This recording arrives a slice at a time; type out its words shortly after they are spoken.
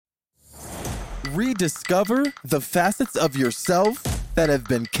Rediscover the facets of yourself that have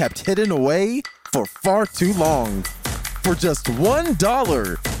been kept hidden away for far too long. For just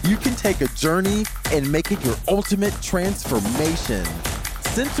 $1, you can take a journey and make it your ultimate transformation.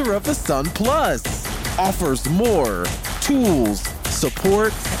 Center of the Sun Plus offers more tools,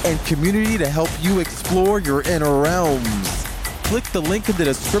 support, and community to help you explore your inner realms. Click the link in the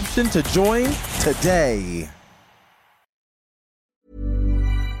description to join today.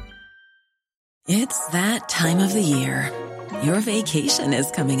 It's that time of the year. Your vacation is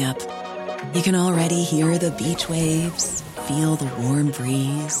coming up. You can already hear the beach waves, feel the warm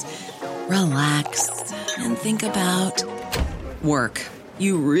breeze, relax, and think about work.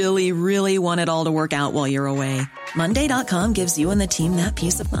 You really, really want it all to work out while you're away. Monday.com gives you and the team that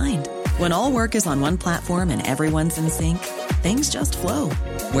peace of mind. When all work is on one platform and everyone's in sync, things just flow.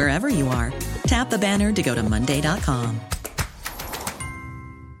 Wherever you are, tap the banner to go to Monday.com.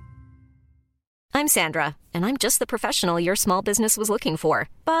 I'm Sandra, and I'm just the professional your small business was looking for.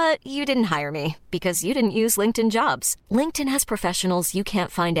 But you didn't hire me because you didn't use LinkedIn Jobs. LinkedIn has professionals you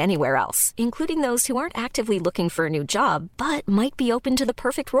can't find anywhere else, including those who aren't actively looking for a new job, but might be open to the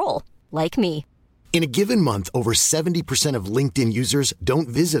perfect role, like me. In a given month, over 70% of LinkedIn users don't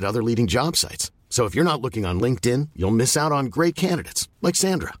visit other leading job sites. So if you're not looking on LinkedIn, you'll miss out on great candidates like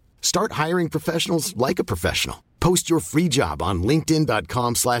Sandra. Start hiring professionals like a professional. Post your free job on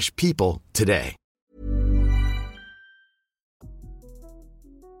linkedin.com/people today.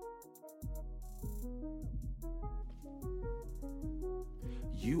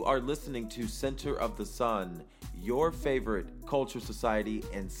 You are listening to Center of the Sun, your favorite culture, society,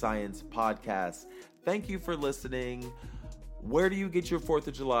 and science podcast. Thank you for listening. Where do you get your 4th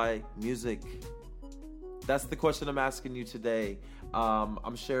of July music? That's the question I'm asking you today.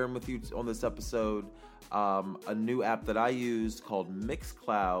 I'm sharing with you on this episode a new app that I use called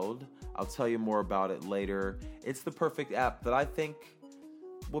Mixcloud. I'll tell you more about it later. It's the perfect app that I think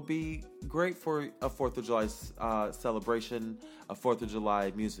will be great for a 4th of July celebration, a 4th of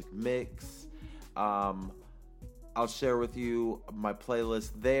July music mix. I'll share with you my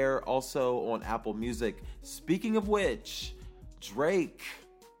playlist there, also on Apple Music. Speaking of which, Drake.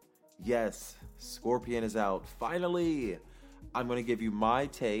 Yes, Scorpion is out. Finally, I'm going to give you my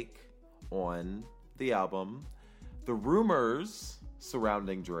take on the album, the rumors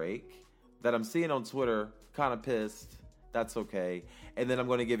surrounding Drake that I'm seeing on Twitter, kind of pissed. That's okay. And then I'm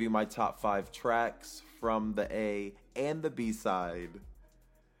going to give you my top 5 tracks from the A and the B side.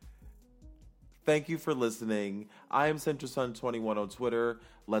 Thank you for listening. I am CentralSun21 on Twitter.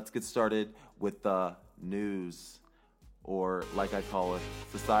 Let's get started with the news. Or like I call it,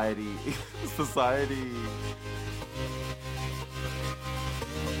 society. Society.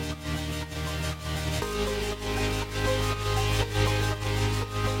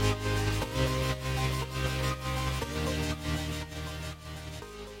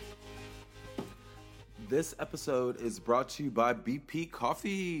 This episode is brought to you by BP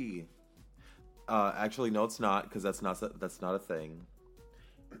Coffee. Actually, no, it's not, because that's not a thing.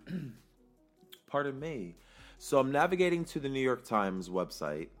 Pardon me. So I'm navigating to the New York Times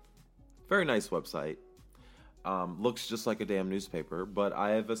website. Very nice website. Looks just like a damn newspaper, but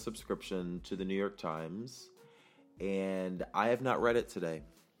I have a subscription to the New York Times, and I have not read it today.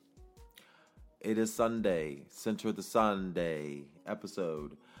 It is Sunday, Center of the Sunday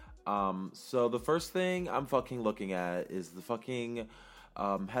episode. So the first thing I'm fucking looking at is the fucking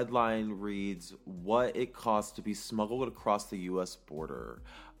headline reads, "What it costs to be smuggled across the U.S. border."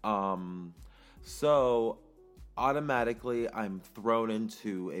 So automatically I'm thrown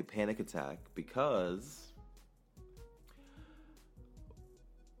into a panic attack because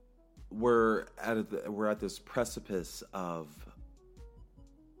we're at this precipice of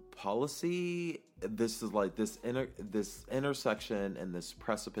policy. This is like this intersection and this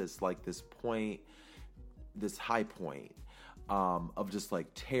precipice, like this point, this high point of just like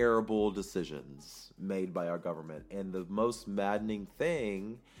terrible decisions made by our government. And the most maddening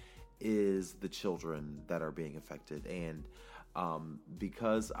thing is the children that are being affected. And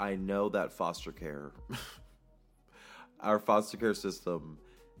because I know that foster care, our foster care system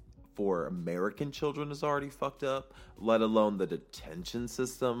for American children is already fucked up, let alone the detention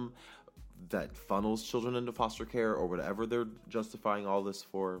system that funnels children into foster care or whatever they're justifying all this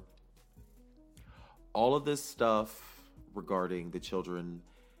for. All of this stuff regarding the children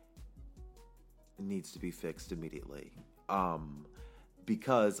needs to be fixed immediately.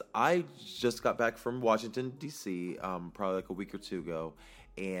 Because I just got back from Washington, D.C., probably like a week or two ago.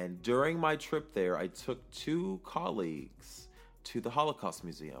 And during my trip there, I took 2 colleagues to the Holocaust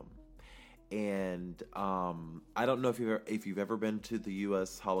Museum. And I don't know if you've ever been to the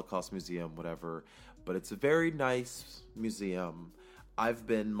U.S. Holocaust Museum, whatever, but it's a very nice museum. I've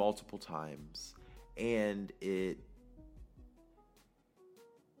been multiple times, and it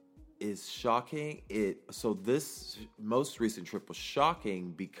is shocking. So this most recent trip was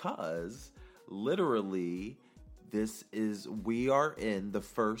shocking because literally we are in the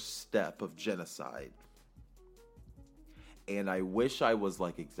first step of genocide. And I wish I was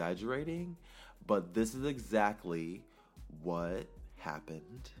like exaggerating, but this is exactly what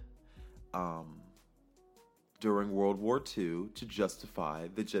happened during World War II to justify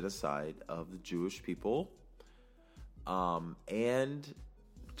the genocide of the Jewish people and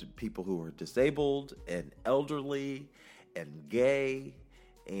to people who were disabled and elderly and gay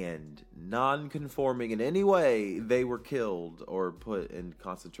and non-conforming in any way. They were killed or put in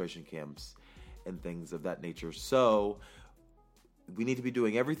concentration camps and things of that nature. So we need to be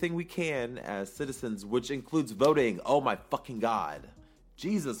doing everything we can as citizens, which includes voting. Oh my fucking God.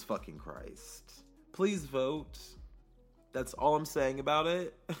 Jesus fucking Christ. Please vote. That's all I'm saying about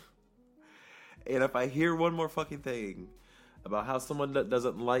it. And if I hear one more fucking thing about how someone that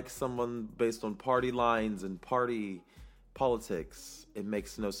doesn't like someone based on party lines and party politics, it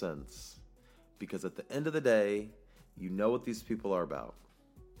makes no sense. Because at the end of the day, you know what these people are about.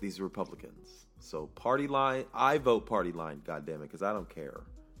 These Republicans. So party line, I vote party line, goddammit, because I don't care.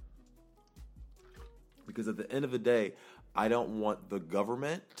 Because at the end of the day, I don't want the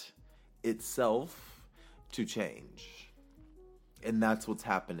government itself to change. And that's what's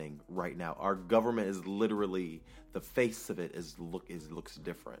happening right now. Our government is literally, the face of it looks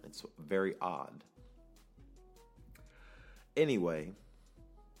different. It's very odd. Anyway,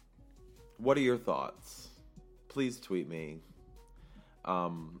 what are your thoughts? Please tweet me.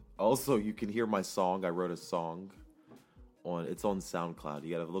 Also, you can hear my song. I wrote a song it's on SoundCloud.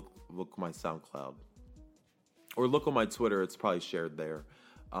 You gotta look my SoundCloud. Or look on my Twitter. It's probably shared there.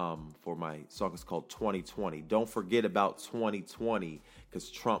 For my song is called 2020. Don't forget about 2020 because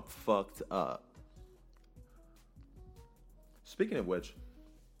Trump fucked up. Speaking of which,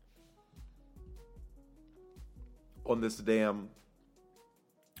 on this so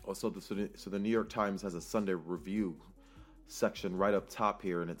the New York Times has a Sunday review section right up top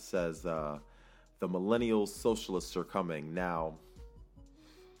here, and it says the millennial socialists are coming. Now,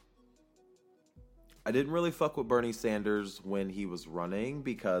 I didn't really fuck with Bernie Sanders when he was running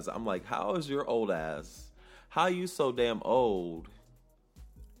because I'm like, how is your old ass? How are you so damn old?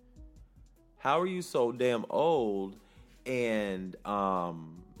 How are you so damn old and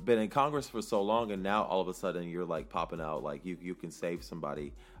been in Congress for so long, and now all of a sudden you're like popping out like you can save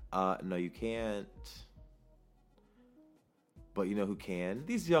somebody? No, you can't. But you know who can?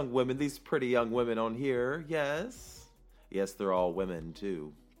 These young women, these pretty young women on here. Yes, they're all women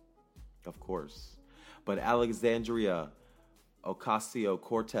too, of course. But Alexandria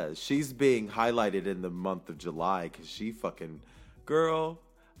Ocasio-Cortez, she's being highlighted in the month of July because she fucking, girl,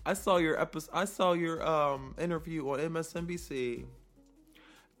 I saw your interview on MSNBC,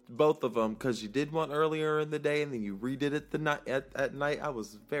 both of them, because you did one earlier in the day and then you redid it at night. I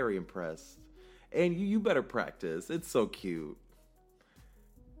was very impressed. And you better practice. It's so cute.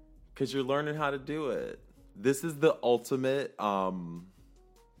 Because you're learning how to do it. This is the ultimate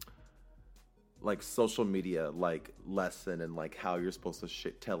like social media like lesson and like how you're supposed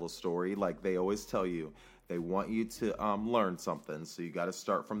to tell a story. Like they always tell you, they want you to learn something, so you got to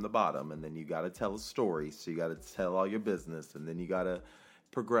start from the bottom, and then you got to tell a story, so you got to tell all your business, and then you got to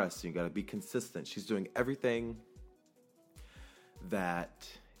progress, and you got to be consistent. She's doing everything that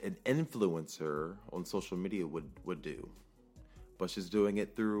an influencer on social media would do, but she's doing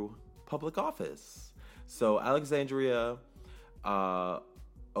it through public office. So Alexandria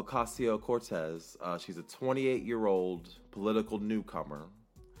Ocasio-Cortez, she's a 28-year-old political newcomer.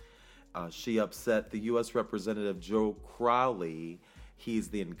 She upset the U.S. Representative Joe Crowley. He's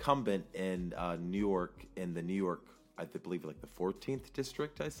the incumbent in New York, I believe like the 14th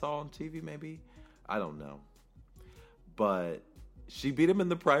district I saw on TV, maybe. I don't know. But she beat him in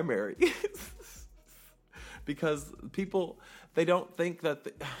the primary. Because people, they don't think that...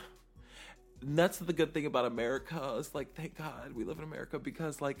 And that's the good thing about America. It's like, thank God we live in America,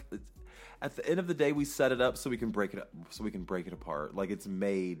 because like at the end of the day, we set it up so we can break it up, so we can break it apart. Like it's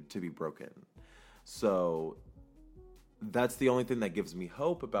made to be broken. So that's the only thing that gives me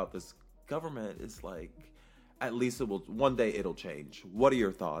hope about this government is like, at least one day it'll change. What are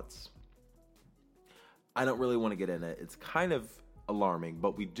your thoughts? I don't really want to get in it. It's kind of alarming,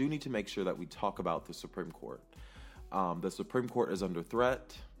 but we do need to make sure that we talk about the Supreme Court. The Supreme Court is under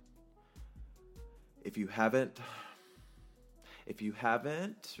threat. If you haven't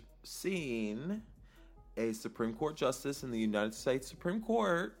seen a Supreme Court justice in the United States Supreme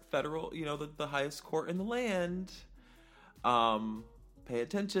Court, federal, the highest court in the land. Pay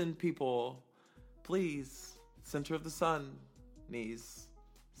attention, people. Please. Center of the sun, knees.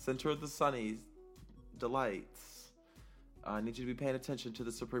 Center of the sunny delights. I need you to be paying attention to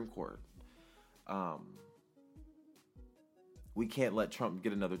the Supreme Court. We can't let Trump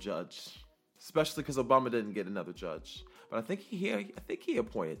get another judge, especially because Obama didn't get another judge. But I think he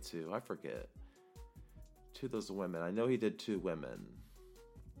appointed two. I forget. To those women. I know he did 2 women.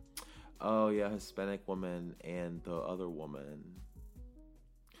 Oh, yeah, Hispanic woman and the other woman.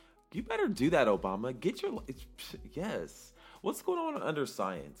 You better do that, Obama. Get your... Yes. What's going on under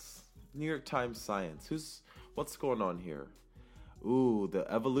science? New York Times Science. What's going on here? Ooh, the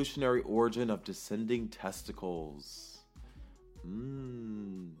evolutionary origin of descending testicles.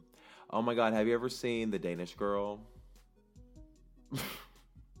 Oh my God, have you ever seen The Danish Girl?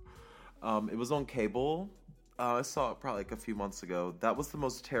 It was on cable. I saw it probably like a few months ago. That was the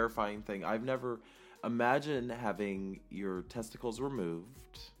most terrifying thing. I've never imagined having your testicles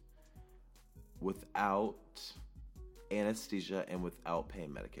removed without anesthesia and without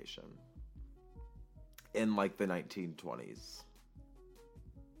pain medication in like the 1920s.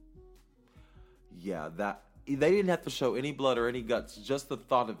 Yeah, that they didn't have to show any blood or any guts. Just the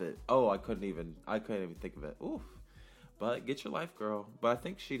thought of it. Oh, I couldn't even think of it. Oof. But get your life, girl. But I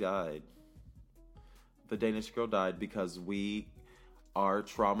think she died. The Danish girl died because we are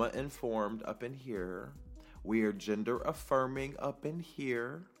trauma informed up in here. We are gender affirming up in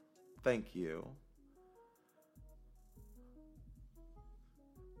here. Thank you.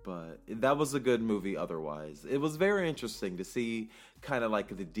 But that was a good movie otherwise. It was very interesting to see kind of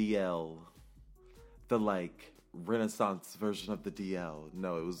like the DL, the like Renaissance version of the DL.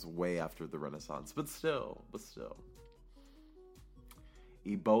 No, it was way after the Renaissance, but still.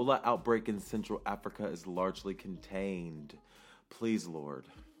 Ebola outbreak in Central Africa is largely contained. Please, Lord.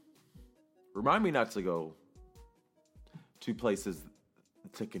 Remind me not to go to places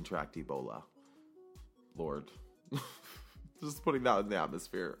to contract Ebola. Lord. Just putting that in the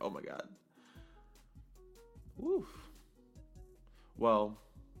atmosphere. Oh my God. Woof. Well,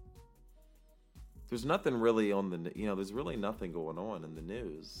 there's nothing really on the, there's really nothing going on in the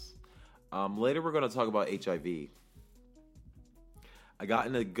news. Later we're going to talk about HIV. I got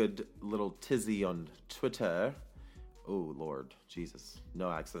in a good little tizzy on Twitter. Oh, Lord. Jesus.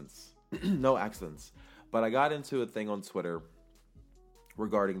 No accents. No accents. But I got into a thing on Twitter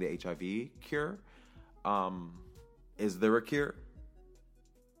regarding the HIV cure. Is there a cure?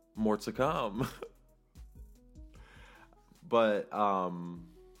 More to come. But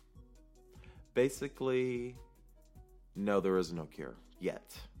basically, no, there is no cure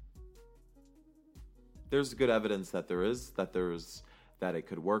yet. There's good evidence that that it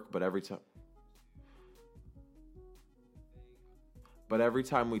could work, but every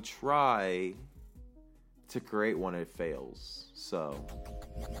time we try to create one, it fails. So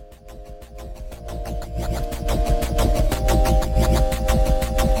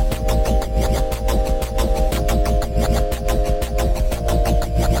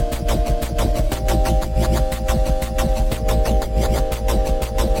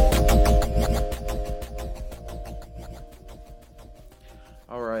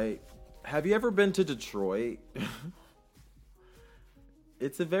have you ever been to Detroit?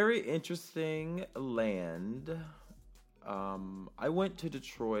 It's a very interesting land. I went to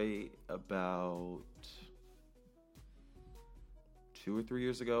Detroit about 2 or 3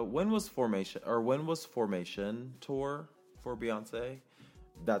 years ago. When was Formation tour for Beyonce?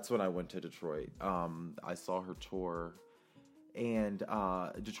 That's when I went to Detroit. I saw her tour, and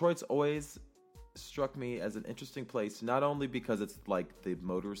Detroit's always struck me as an interesting place, not only because it's like the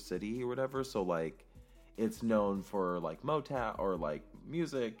Motor City or whatever, so like it's known for like Motown or like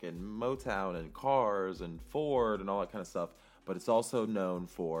music and Motown and cars and Ford and all that kind of stuff, but it's also known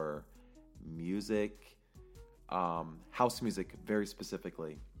for music, house music very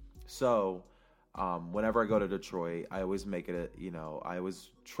specifically. So whenever I go to Detroit, I always make it I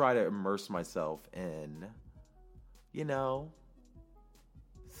always try to immerse myself in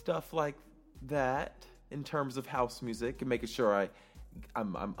stuff like that in terms of house music and making sure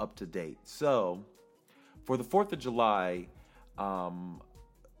I'm up to date. So for the 4th of July, why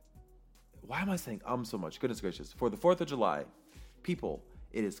am I saying so much? Goodness gracious. For the 4th of July,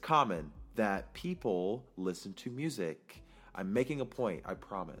 it is common that people listen to music. I'm making a point, I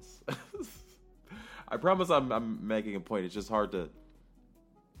promise. I promise I'm making a point. It's just hard to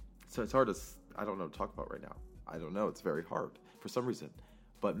I don't know to talk about right now. I don't know, it's very hard for some reason.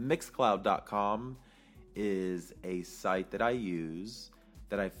 But Mixcloud.com is a site that I use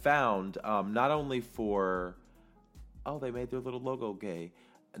that I found, not only for, oh, they made their little logo gay,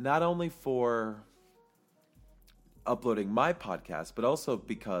 not only for uploading my podcast, but also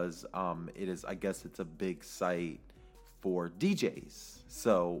because it is, I guess it's a big site for DJs.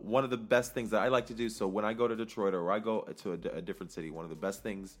 So one of the best things that I like to do, so when I go to Detroit or I go to a different city, one of the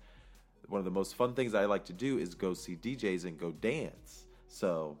most fun things I like to do is go see DJs and go dance.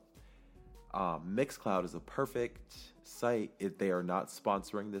 So Mixcloud is a perfect site. They are not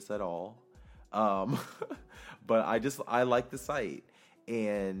sponsoring this at all. But I like the site,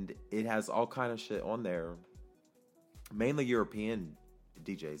 and it has all kind of shit on there, mainly European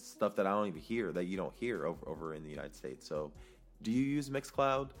DJs, stuff that I don't even hear, that you don't hear over in the United States. So do you use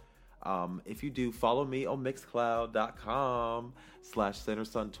Mixcloud? If you do, follow me on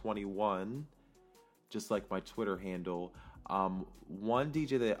mixcloud.com/CenterSun21, just like my Twitter handle. One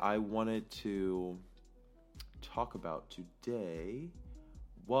DJ that I wanted to talk about today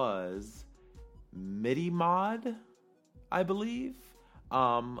was MIDI Mod, I believe.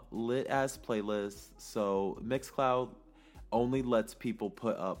 Lit as playlists. So Mixcloud only lets people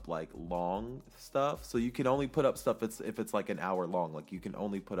put up like long stuff. So you can only put up stuff if it's like an hour long. Like you can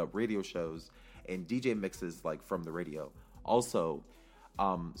only put up radio shows and DJ mixes like from the radio. Also,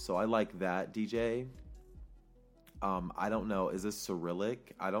 so I like that DJ. I don't know, is this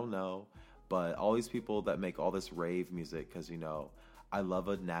Cyrillic? I don't know. But all these people that make all this rave music, because, you know, I love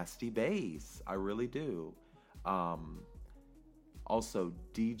a nasty bass. I really do. Also,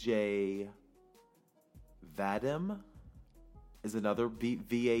 DJ Vadim is another,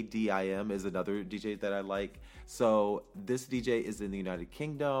 Vadim is another DJ that I like. So this DJ is in the United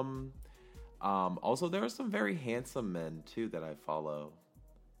Kingdom. Also, there are some very handsome men, too, that I follow.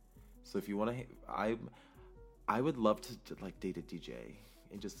 So if you want to, I would love to like date a DJ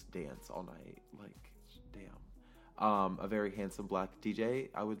and just dance all night. Like, damn. A very handsome black DJ,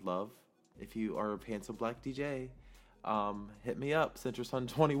 I would love. If you are a handsome black DJ, hit me up,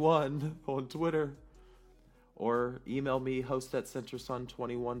 CenterSun21 on Twitter. Or email me,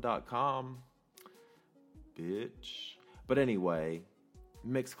 host@centersun21.com. Bitch. But anyway,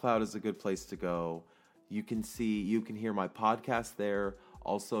 Mixcloud is a good place to go. You can hear my podcast there.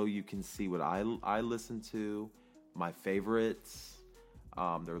 Also, you can see what I listen to, my favorites.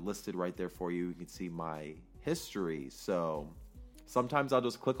 They're listed right there for you. You can see my history. So sometimes I'll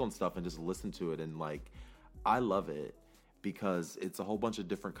just click on stuff and just listen to it. And like, I love it because it's a whole bunch of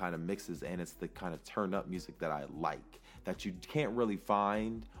different kind of mixes. And it's the kind of turn up music that I like, that you can't really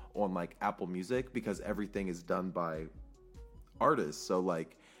find on like Apple Music, because everything is done by artists. So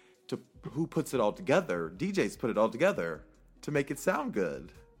like, who puts it all together? DJs put it all together to make it sound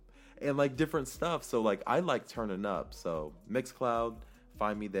good and like different stuff. So like, I like turning up. So Mixcloud,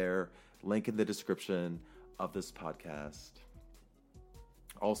 find me there. Link in the description of this podcast.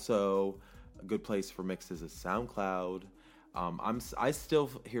 Also, a good place for mixes is SoundCloud. I still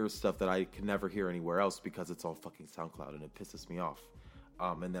hear stuff that I can never hear anywhere else because it's all fucking SoundCloud and it pisses me off.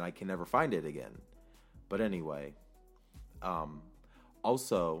 And then I can never find it again. But anyway,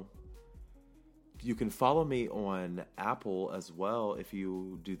 also, you can follow me on Apple as well if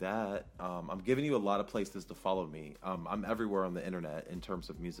you do that. I'm giving you a lot of places to follow me. I'm everywhere on the internet in terms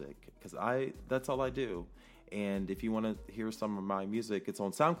of music because that's all I do. And if you want to hear some of my music, it's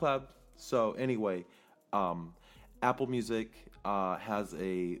on SoundCloud. So anyway, Apple Music has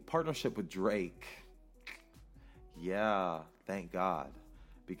a partnership with Drake. Yeah, thank God.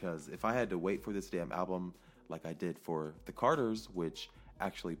 Because if I had to wait for this damn album like I did for The Carters, which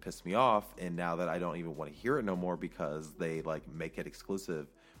actually pissed me off, and now that I don't even want to hear it no more because they like make it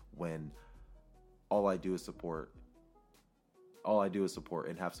exclusive when all I do is support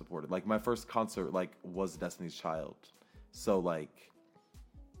and have supported. Like my first concert like was Destiny's Child. So like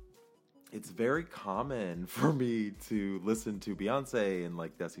it's very common for me to listen to Beyonce and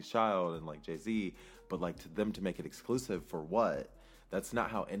like Destiny's Child and like Jay-Z, but like to them to make it exclusive for what? That's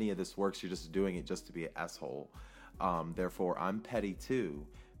not how any of this works. You're just doing it just to be an asshole. Therefore, I'm petty too.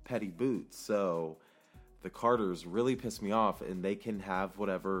 Petty boots. So the Carters really piss me off, and they can have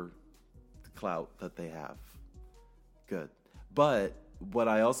whatever clout that they have. Good. But what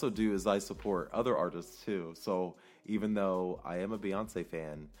I also do is I support other artists too. So even though I am a Beyonce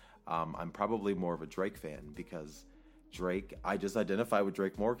fan, I'm probably more of a Drake fan because Drake, I just identify with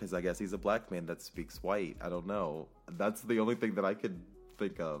Drake more because I guess he's a black man that speaks white. I don't know. That's the only thing that I could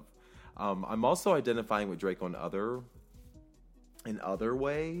think of. I'm also identifying with Drake in other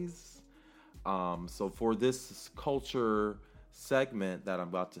ways. So for this culture segment that I'm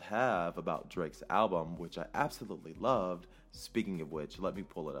about to have about Drake's album, which I absolutely loved, speaking of which, let me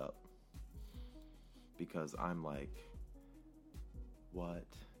pull it up. Because I'm like, What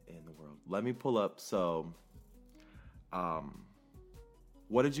in the world? Let me pull up. So,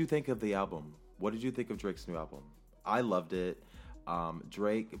 what did you think of the album? What did you think of Drake's new album? I loved it.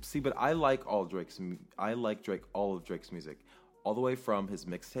 Drake, see, but I like all of Drake's music, all the way from his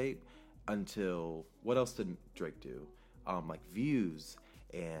mixtape until, what else did Drake do? Like Views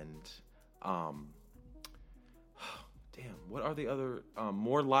and, damn, what are the other,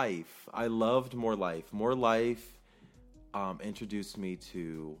 More Life. I loved More Life. More Life introduced me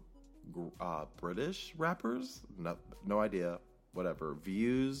to British rappers. No idea. Whatever.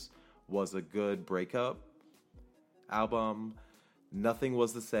 Views was a good breakup album. Nothing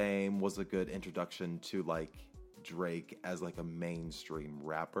Was the Same was a good introduction to like Drake as like a mainstream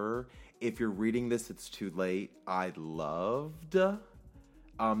rapper. If you're reading this, it's too late. I loved.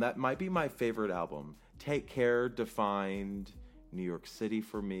 That might be my favorite album. Take Care defined New York City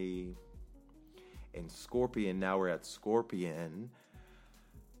for me. And Scorpion, now we're at Scorpion.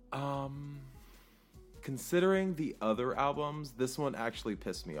 Considering the other albums, this one actually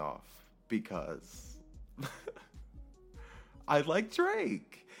pissed me off because I like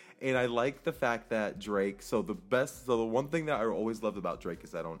Drake. And I like the fact that Drake, so the one thing that I always loved about Drake is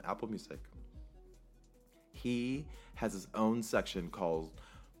that on Apple Music, he has his own section called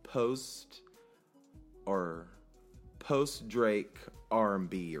Post Drake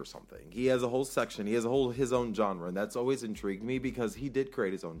R&B or something. He has a whole section. He has his own genre, and that's always intrigued me because he did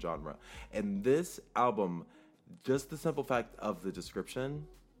create his own genre. And this album, just the simple fact of the description,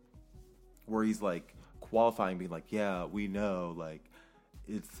 where he's like qualifying, being like, "Yeah, we know, like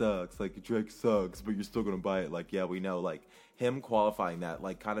it sucks, like Drake sucks, but you're still gonna buy it." Like, yeah, we know. Like him qualifying that,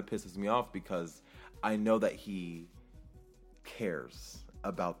 like, kind of pisses me off because I know that he cares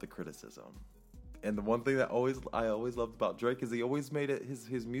about the criticism. And the one thing that I always loved about Drake is he always made it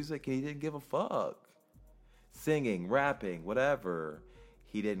his music, and he didn't give a fuck. Singing, rapping, whatever,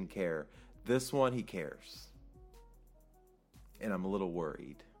 he didn't care. This one, he cares. And I'm a little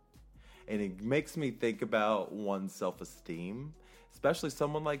worried. And it makes me think about one's self-esteem, especially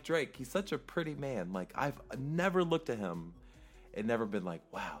someone like Drake. He's such a pretty man. Like, I've never looked at him and never been like,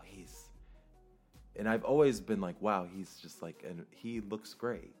 wow, and I've always been like, wow, he's just like, and he looks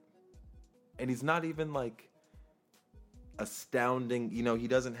great. And he's not even like astounding, he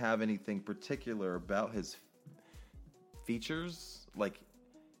doesn't have anything particular about his features. Like,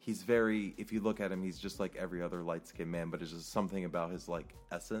 he's very, if you look at him, he's just like every other light-skinned man, but it's just something about his like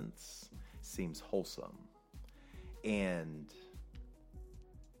essence seems wholesome. And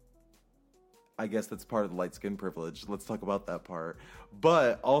I guess that's part of the light skin privilege. Let's talk about that part.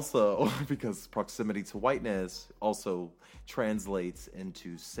 But also, because proximity to whiteness also translates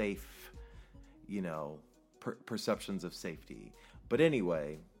into safe, perceptions of safety. But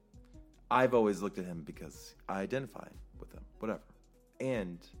anyway, I've always looked at him because I identify with him, whatever.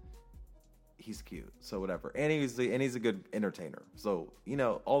 And he's cute, so whatever. And he's a good entertainer. So,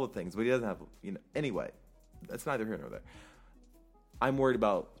 all the things, but he doesn't have, anyway, that's neither here nor there. I'm worried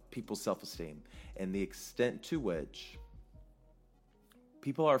about people's self-esteem and the extent to which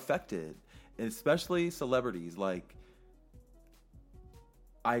people are affected, and especially celebrities. Like,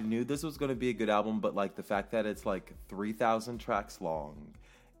 I knew this was going to be a good album, but like the fact that it's like 3,000 tracks long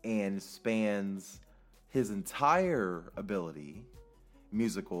and spans his entire ability,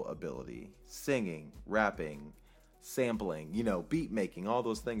 musical ability, singing, rapping, sampling, beat making, all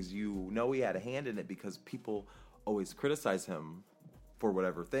those things. He had a hand in it because people always criticize him for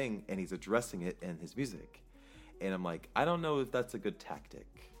whatever thing, and he's addressing it in his music. And I'm like, I don't know if that's a good tactic,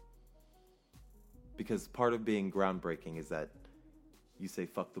 because part of being groundbreaking is that you say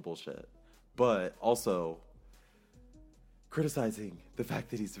fuck the bullshit, but also criticizing the fact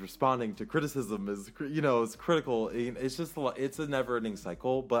that he's responding to criticism is, is critical. It's just it's a never-ending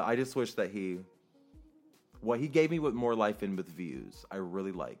cycle. But I just wish that what he gave me with More Life and with Views, I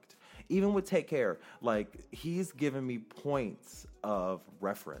really liked. Even with Take Care, like, he's given me points of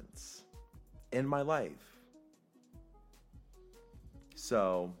reference in my life.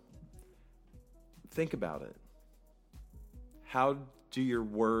 So think about it. How do your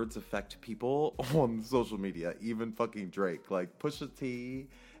words affect people on social media? Even fucking Drake, like Pusha T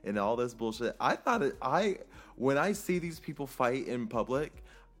and all this bullshit. When I see these people fight in public,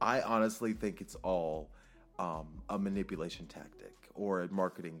 I honestly think it's all a manipulation tactic or a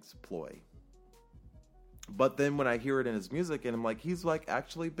marketing ploy. But then when I hear it in his music, and I'm like, he's like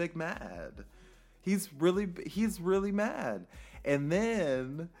actually big mad. He's really mad. And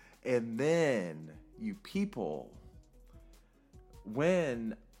then you people,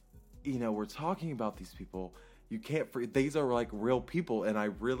 when we're talking about these people, You can't, these are like real people. And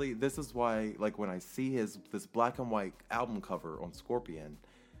this is why, like, when I see this black and white album cover on Scorpion,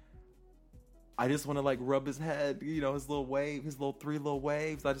 I just want to like rub his head, his little wave, his little 3 little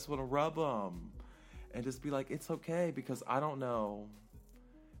waves. I just want to rub them and just be like, it's okay, because I don't know.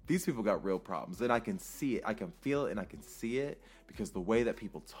 These people got real problems, and I can see it. I can feel it, and I can see it because the way that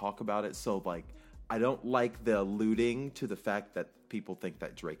people talk about it. So, like, I don't like the alluding to the fact that people think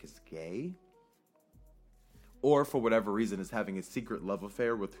that Drake is gay, or for whatever reason is having a secret love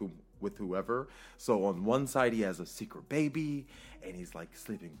affair with whoever. So on one side he has a secret baby, and he's like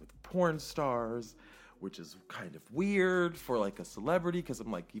sleeping with porn stars, which is kind of weird for like a celebrity, because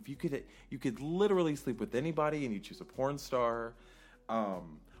I'm like, if you could literally sleep with anybody and you choose a porn star,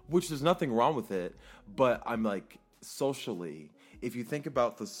 which there's nothing wrong with it, but I'm like, socially, if you think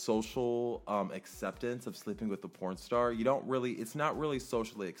about the social acceptance of sleeping with a porn star, it's not really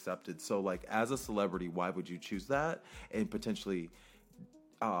socially accepted. So like, as a celebrity, why would you choose that and potentially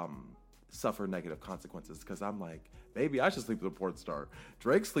suffer negative consequences? Because I'm like, maybe I should sleep with a porn star.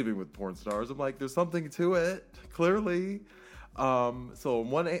 Drake's sleeping with porn stars. I'm like, there's something to it, clearly. So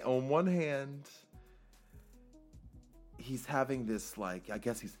on one hand, he's having this, like, I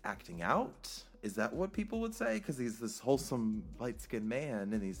guess he's acting out. Is that what people would say? Because he's this wholesome, light-skinned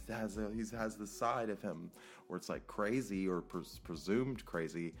man, and he has this side of him where it's like crazy or presumed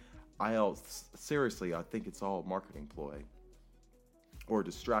crazy. Seriously, I think it's all marketing ploy or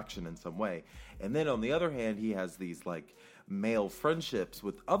distraction in some way. And then on the other hand, he has these like male friendships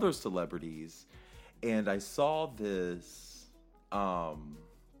with other celebrities. And I saw this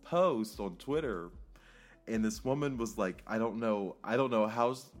post on Twitter, and this woman was like, I don't know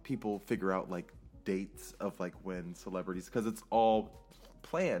how people figure out like dates of like when celebrities, because it's all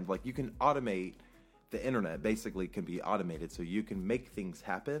planned. Like, you can automate the internet, basically can be automated, so you can make things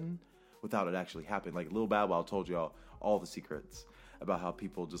happen without it actually happening. Like Lil Bow Wow told you all the secrets about how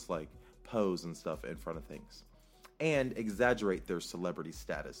people just like pose and stuff in front of things and exaggerate their celebrity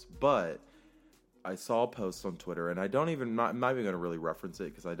status. But I saw a post on Twitter, and I'm not even going to really reference it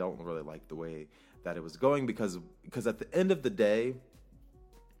because I don't really like the way that it was going, because at the end of the day,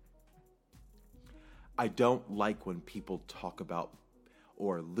 I don't like when people talk about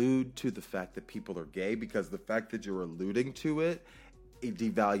or allude to the fact that people are gay, because the fact that you're alluding to it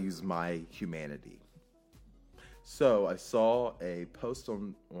devalues my humanity. So I saw a post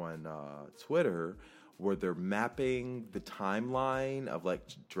on Twitter where they're mapping the timeline of like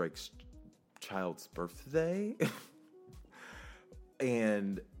Drake's child's birthday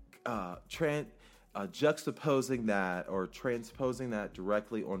and juxtaposing that or transposing that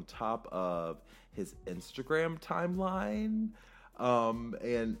directly on top of his Instagram timeline.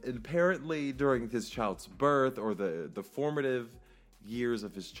 And apparently during his child's birth, or the formative years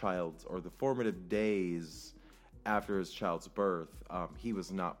of his child's, or the formative days after his child's birth, he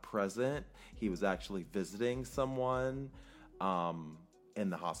was not present. He was actually visiting someone in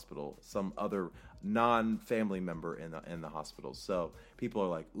the hospital, some other non-family member in the hospital. So people are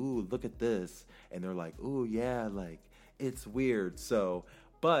like, ooh, look at this. And they're like, ooh, yeah, like, it's weird. So,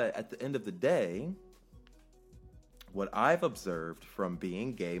 but at the end of the day, what I've observed from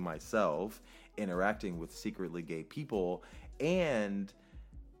being gay myself, interacting with secretly gay people, and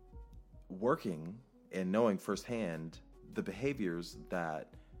working and knowing firsthand the behaviors that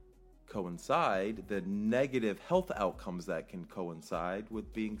coincide, the negative health outcomes that can coincide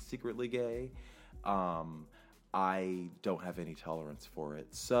with being secretly gay, I don't have any tolerance for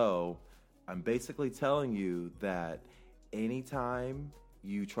it. So I'm basically telling you that anytime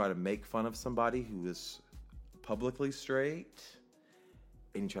you try to make fun of somebody who is publicly straight,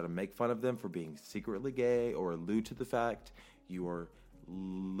 and you try to make fun of them for being secretly gay, or allude to the fact, you are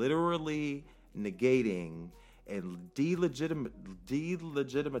literally negating and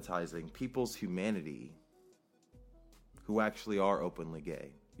delegitimizing people's humanity who actually are openly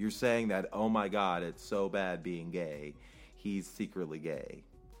gay. You're saying that, oh my God, it's so bad being gay, he's secretly gay.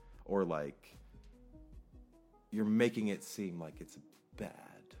 Or like, you're making it seem like it's bad,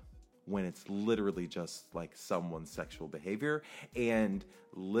 when it's literally just like someone's sexual behavior, and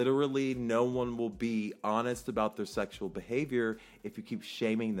literally no one will be honest about their sexual behavior if you keep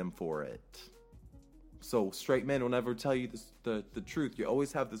shaming them for it. So straight men will never tell you the truth. You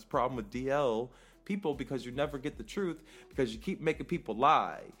always have this problem with DL people because you never get the truth, because you keep making people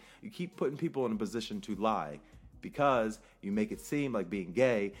lie. You keep putting people in a position to lie because you make it seem like being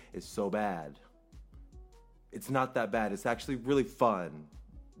gay is so bad. It's not that bad. It's actually really fun.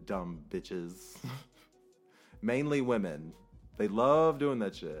 Dumb bitches. Mainly women. They love doing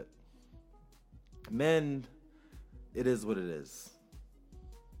that shit. Men, it is what it is.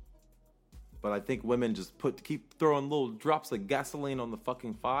 But I think women just keep throwing little drops of gasoline on the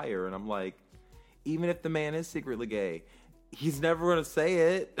fucking fire. And I'm like, even if the man is secretly gay, he's never going to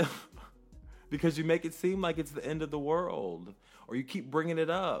say it because you make it seem like it's the end of the world. Or you keep bringing it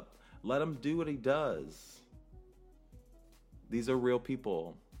up. Let him do what he does. These are real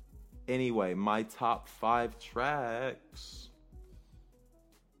people. Anyway, my top 5 tracks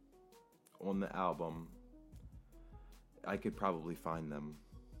on the album. I could probably find them.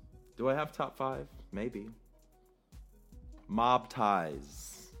 Do I have top 5? Maybe. Mob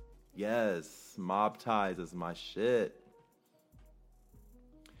Ties. Yes, Mob Ties is my shit.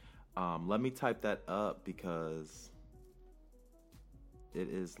 Let me type that up because it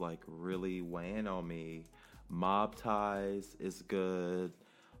is like really weighing on me. Mob Ties is good.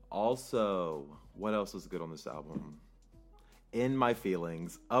 Also, what else is good on this album? In My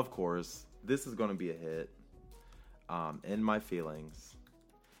Feelings, of course. This is going to be a hit. In My Feelings.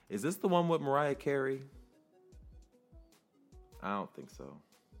 Is this the one with Mariah Carey? I don't think so.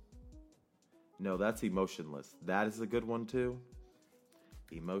 No, that's Emotionless. That is a good one too.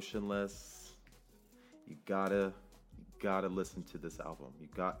 Emotionless. You gotta listen to this album. You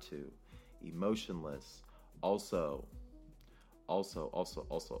got to. Emotionless. Also,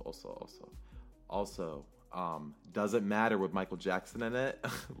 Doesn't Matter with Michael Jackson in it.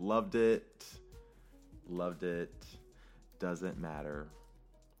 Loved it. Doesn't Matter.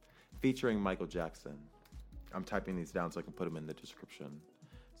 Featuring Michael Jackson. I'm typing these down so I can put them in the description.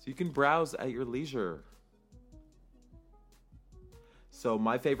 So you can browse at your leisure. So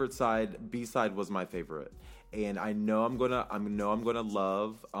my favorite side, B-side was my favorite. And I know I'm gonna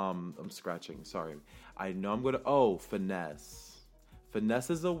love, I'm scratching, sorry. I know I'm gonna, Finesse. Finesse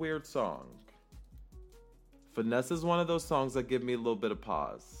is a weird song. Finesse is one of those songs that give me a little bit of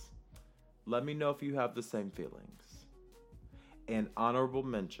pause. Let me know if you have the same feelings. And honorable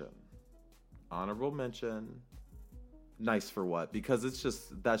mention, Nice for What? Because that's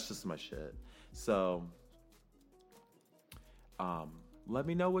just my shit. So, let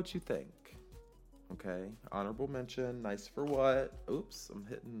me know what you think. Okay, honorable mention, Nice for What? Oops, I'm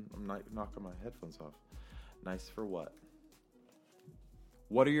knocking my headphones off. Nice for What?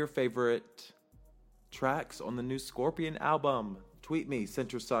 What are your favorite tracks on the new Scorpion album? Tweet me,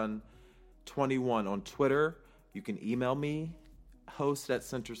 CenterSun21 on Twitter. You can email me,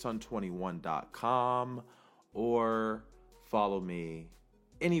 host@centersun21.com, or follow me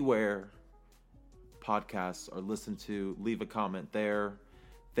anywhere podcasts are listened to. Leave a comment there.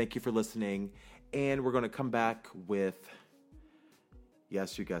 Thank you for listening. And we're going to come back with,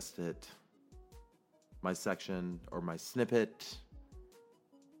 yes, you guessed it, my section or my snippet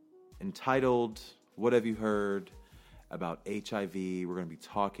entitled, What Have You Heard About HIV? We're going to be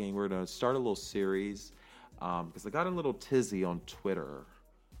talking. We're going to start a little series because I got a little tizzy on Twitter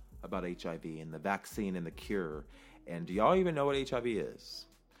about HIV and the vaccine and the cure. And do y'all even know what HIV is?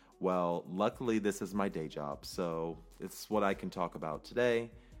 Well, luckily this is my day job, so it's what I can talk about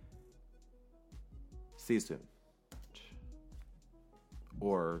today. See you soon.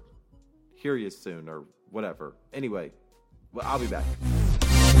 Or hear you soon, or whatever. Anyway, well, I'll be back.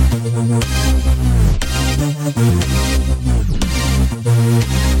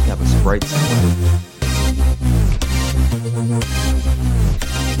 Have a Sprite somewhere.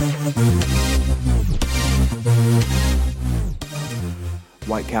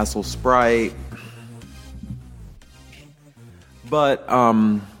 White Castle Sprite. But,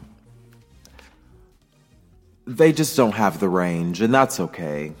 they just don't have the range, and that's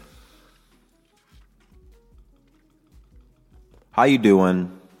okay. How you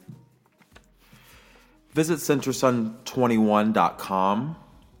doing? Visit CenterSun21.com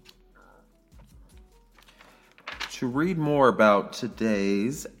to read more about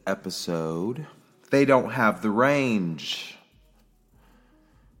today's episode. They don't have the range.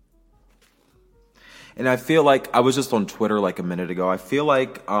 And I feel like, I was just on Twitter like a minute ago, I feel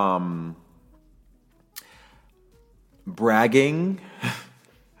like, bragging,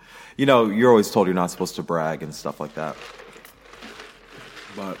 you know, you're always told you're not supposed to brag and stuff like that.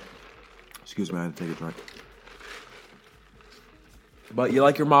 But, excuse me, I had to take a drink. But you,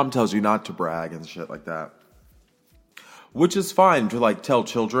 like, your mom tells you not to brag and shit like that. Which is fine to, like, tell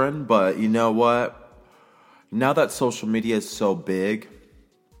children, but you know what? Now that social media is so big,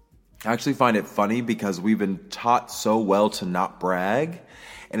 I actually find it funny because we've been taught so well to not brag,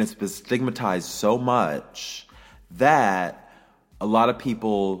 and it's been stigmatized so much that a lot of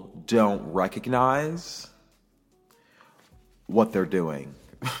people don't recognize what they're doing.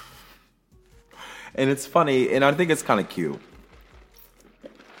 And it's funny, and I think it's kind of cute.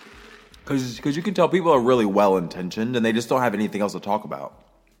 Because you can tell people are really well-intentioned, and they just don't have anything else to talk about.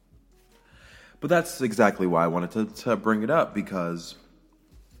 But that's exactly why I wanted to bring it up, because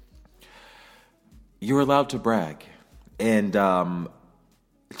you're allowed to brag. And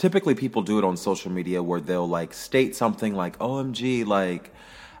typically people do it on social media where they'll like state something like, OMG, like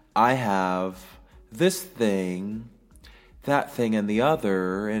I have this thing, that thing, and the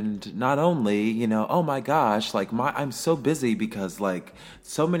other. And not only, you know, oh my gosh, like I'm so busy because like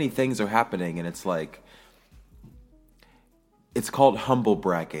so many things are happening. And it's like, it's called humble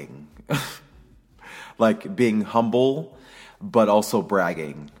bragging. Like being humble, but also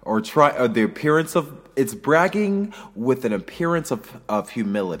bragging, or the appearance of, it's bragging with an appearance of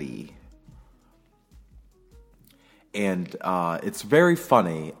humility. And it's very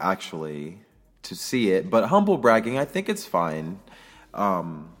funny, actually, to see it. But humble bragging, I think it's fine.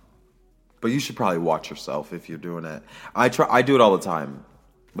 But you should probably watch yourself if you're doing it. I do it all the time.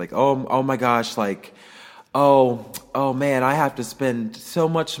 Like, oh my gosh, like, oh man, I have to spend so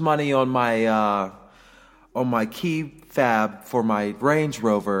much money on my key fab for my Range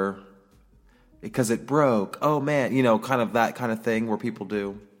Rover because it broke. Oh man, you know, kind of that kind of thing where people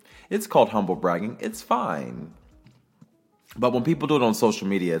do. It's called humble bragging. It's fine. But when people do it on social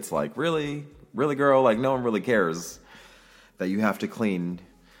media, it's like, really? Really, girl? Like, no one really cares that you have to clean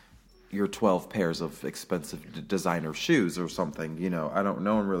your 12 pairs of expensive designer shoes or something. You know,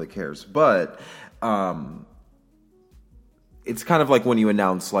 no one really cares. But it's kind of like when you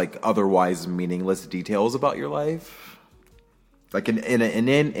announce like otherwise meaningless details about your life. Like in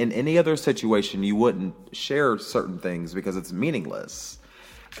any other situation, you wouldn't share certain things because it's meaningless.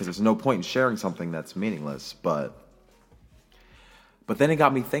 Because there's no point in sharing something that's meaningless. But then it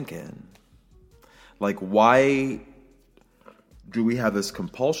got me thinking, like, why do we have this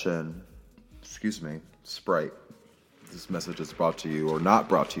compulsion? Excuse me, Sprite. This message is brought to you, or not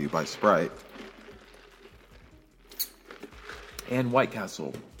brought to you, by Sprite and White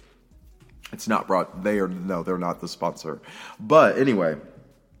Castle. It's not brought. They're not the sponsor. But anyway,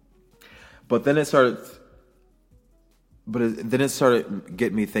 then it started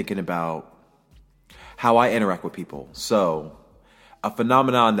getting me thinking about how I interact with people. So, a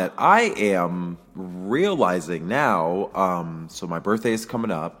phenomenon that I am realizing now. So my birthday is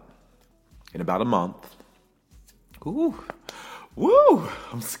coming up in about a month. Ooh. Woo!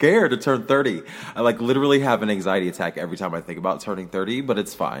 I'm scared to turn 30. I like literally have an anxiety attack every time I think about turning 30, but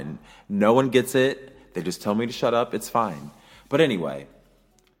it's fine. No one gets it. They just tell me to shut up. It's fine. But anyway,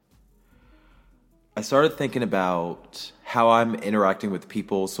 I started thinking about how I'm interacting with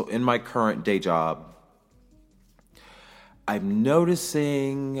people. So in my current day job, I'm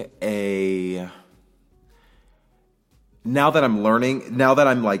noticing now that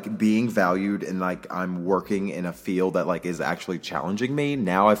I'm like being valued and like I'm working in a field that like is actually challenging me,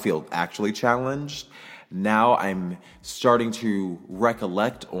 now I feel actually challenged. Now I'm starting to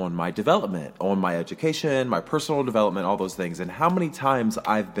recollect on my development, on my education, my personal development, all those things, and how many times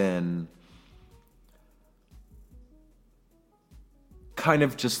I've been kind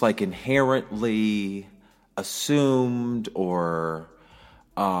of just like inherently assumed, or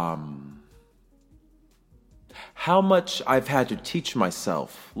how much I've had to teach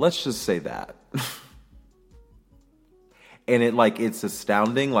myself. Let's just say that. And it's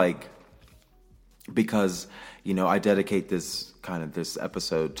astounding, like, because, you know, I dedicate this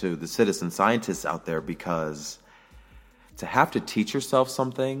episode to the citizen scientists out there, because to have to teach yourself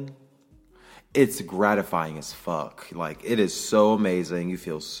something, it's gratifying as fuck. Like, it is so amazing. You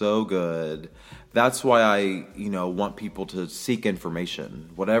feel so good. That's why I, want people to seek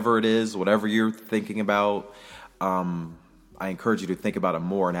information. Whatever it is, whatever you're thinking about, I encourage you to think about it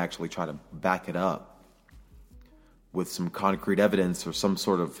more and actually try to back it up with some concrete evidence or some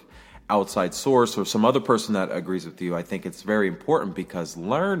sort of outside source or some other person that agrees with you. I think it's very important, because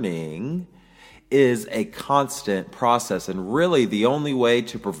learning is a constant process, and really the only way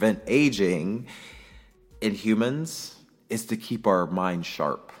to prevent aging in humans is to keep our mind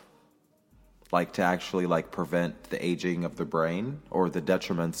sharp. Like, to actually prevent the aging of the brain, or the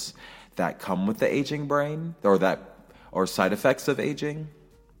detriments that come with the aging brain, or side effects of aging.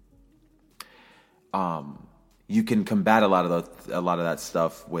 You can combat a lot of that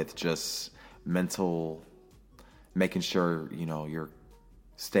stuff with just mental, making sure you're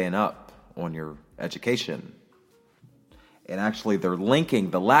staying up on your education. And actually, they're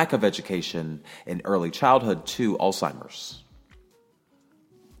linking the lack of education in early childhood to Alzheimer's.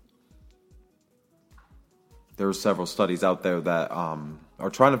 There are several studies out there that are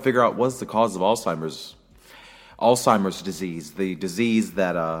trying to figure out what's the cause of Alzheimer's disease, the disease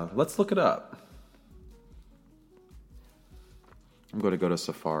that, let's look it up. I'm going to go to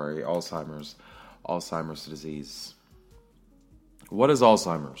Safari, Alzheimer's disease. What is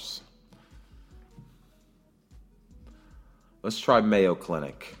Alzheimer's? Let's try Mayo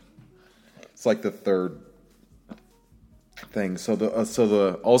Clinic. It's like the third thing. So the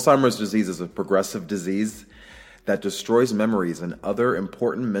Alzheimer's disease is a progressive disease that destroys memories and other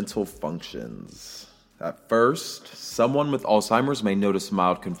important mental functions. At first, someone with Alzheimer's may notice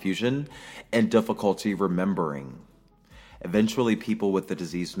mild confusion and difficulty remembering. Eventually, people with the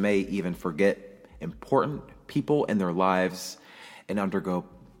disease may even forget important people in their lives and undergo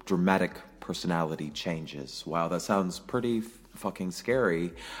dramatic personality changes. Wow, that sounds pretty fucking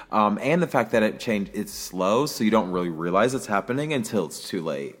scary. And the fact that it's slow, so you don't really realize it's happening until it's too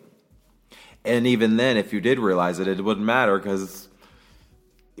late. And even then, if you did realize it, it wouldn't matter because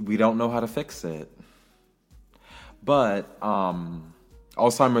we don't know how to fix it. But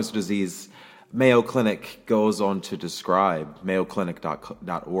Alzheimer's disease, Mayo Clinic goes on to describe,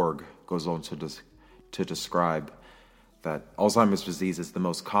 mayoclinic.org goes on to describe that Alzheimer's disease is the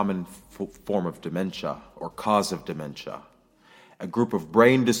most common form of dementia or cause of dementia, a group of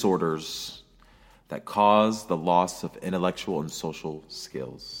brain disorders that cause the loss of intellectual and social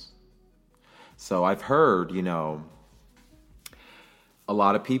skills. So I've heard, a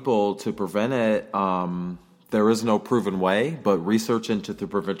lot of people to prevent it, there is no proven way, but research into the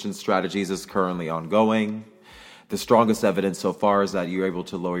prevention strategies is currently ongoing. The strongest evidence so far is that you're able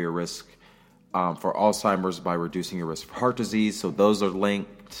to lower your risk for Alzheimer's by reducing your risk for heart disease. So those are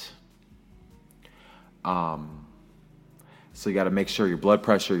linked. So you got to make sure your blood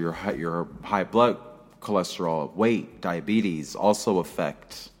pressure, your high blood cholesterol, weight, diabetes also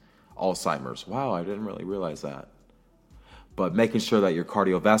affect Alzheimer's. Wow, I didn't really realize that. But making sure that your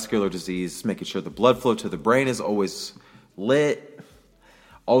cardiovascular disease, making sure the blood flow to the brain is always lit.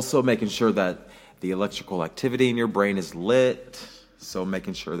 Also making sure that the electrical activity in your brain is lit. So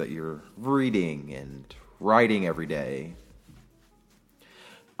making sure that you're reading and writing every day.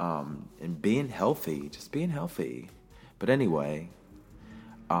 And being healthy, just being healthy. But anyway,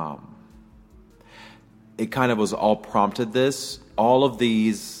 it kind of was all prompted this. All of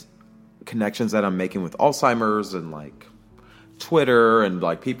these connections that I'm making with Alzheimer's and like Twitter and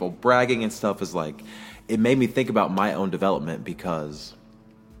like people bragging and stuff is like, it made me think about my own development because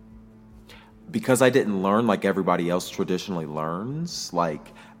I didn't learn like everybody else traditionally learns.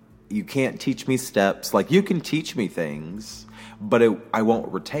 Like, you can't teach me steps. Like, you can teach me things, but I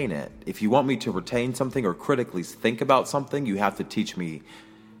won't retain it. If you want me to retain something or critically think about something, you have to teach me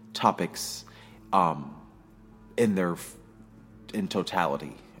topics in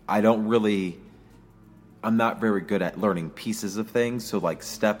totality. I'm not very good at learning pieces of things. So like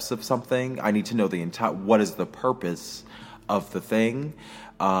steps of something, I need to know what is the purpose of the thing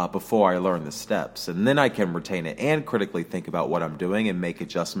before I learn the steps. And then I can retain it and critically think about what I'm doing and make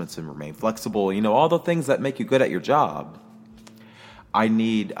adjustments and remain flexible. All the things that make you good at your job. I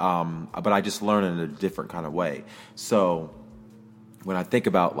need, but I just learn in a different kind of way. So when I think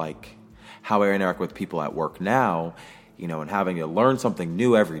about like how I interact with people at work now, and having to learn something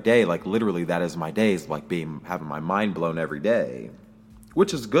new every day, like literally that is my days, like having my mind blown every day,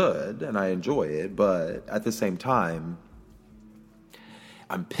 which is good and I enjoy it. But at the same time,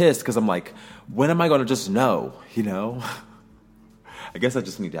 I'm pissed because I'm like, when am I going to just know, I guess I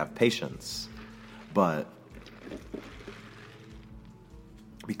just need to have patience. But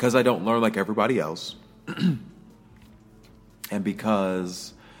because I don't learn like everybody else, and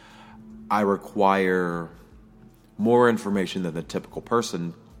because I require more information than the typical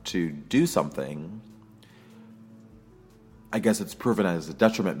person to do something, I guess it's proven as a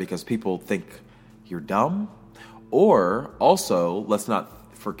detriment because people think you're dumb. Or also, let's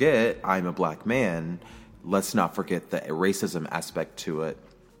not forget, I'm a black man. Let's not forget the racism aspect to it,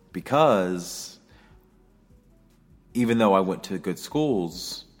 because even though I went to good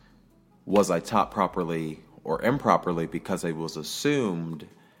schools, was I taught properly or improperly because it was assumed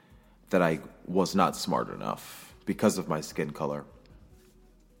that I was not smart enough because of my skin color.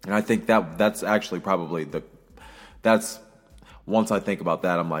 And I think that's actually probably once I think about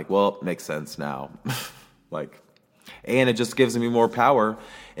that, I'm like, well, it makes sense now. And it just gives me more power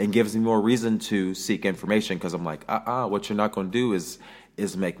and gives me more reason to seek information, because I'm like, what you're not going to do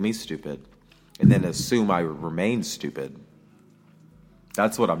is make me stupid and then assume I remain stupid.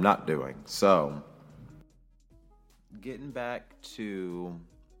 That's what I'm not doing. So, getting back to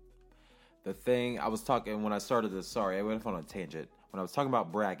the thing I was talking when I started this, sorry, I went off on a tangent. When I was talking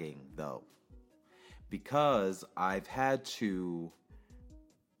about bragging, though, because I've had to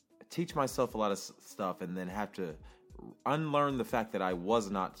teach myself a lot of stuff and then have to unlearn the fact that I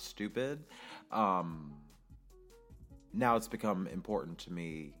was not stupid. Now it's become important to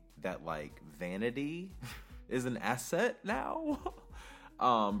me that like vanity is an asset now.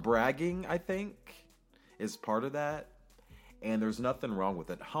 Bragging, I think, is part of that. And there's nothing wrong with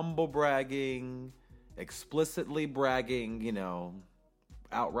it. Humble bragging, explicitly bragging, you know,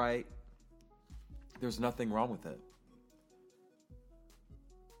 outright. There's nothing wrong with it.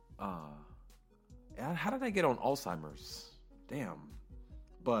 How did I get on Alzheimer's? Damn.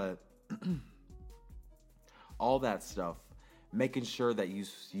 But all that stuff, making sure that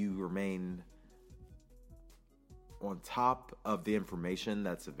you remain on top of the information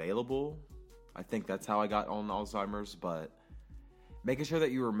that's available. I think that's how I got on Alzheimer's, but making sure that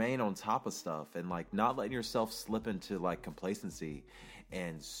you remain on top of stuff and like not letting yourself slip into like complacency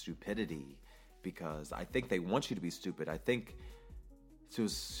and stupidity, because I think they want you to be stupid. I think to a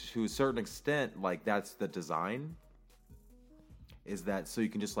certain extent, like that's the design, is that so you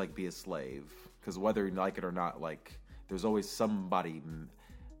can just like be a slave, because whether you like it or not, like there's always somebody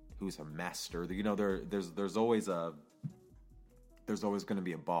who's a master. You know, there's always going to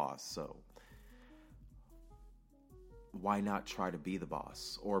be a boss. So why not try to be the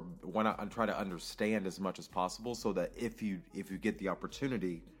boss, or why not try to understand as much as possible, so that if you get the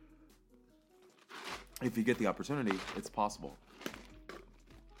opportunity, it's possible.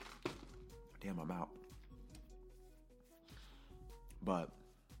 Damn, I'm out. But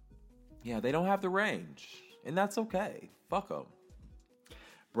yeah, they don't have the range, and that's okay. Fuck them.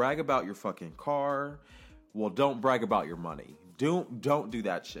 Brag about your fucking car. Well, don't brag about your money. Don't do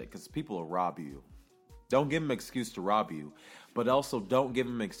that shit, because people will rob you. Don't give them an excuse to rob you, but also don't give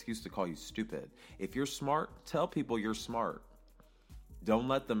them an excuse to call you stupid. If you're smart, tell people you're smart. Don't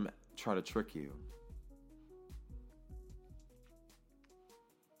let them try to trick you.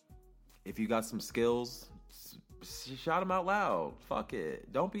 If you got some skills, shout them out loud. Fuck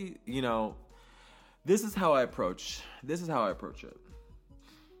it. Don't be, you know, this is how I approach it.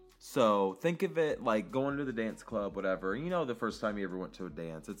 So think of it like going to the dance club, whatever. You know, the first time you ever went to a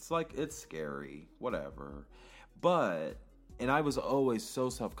dance, it's like, it's scary, whatever. And I was always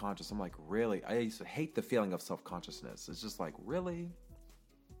so self-conscious. I'm like, really? I used to hate the feeling of self-consciousness. It's just like, really?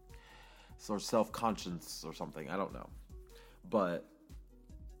 Or self-conscience or something. I don't know. But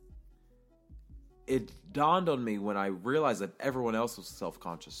it dawned on me when I realized that everyone else was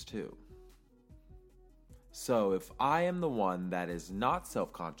self-conscious too. So if I am the one that is not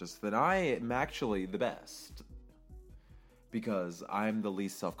self-conscious, then I am actually the best, because I'm the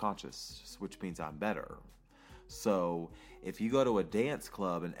least self-conscious, which means I'm better. So if you go to a dance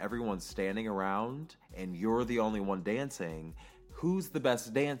club and everyone's standing around and you're the only one dancing, who's the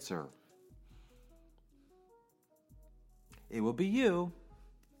best dancer? It will be you.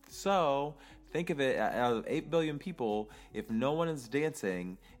 So think of it, out of 8 billion people, if no one is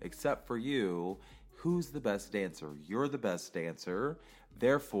dancing except for you, who's the best dancer? You're the best dancer.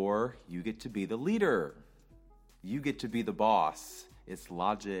 Therefore, you get to be the leader. You get to be the boss. It's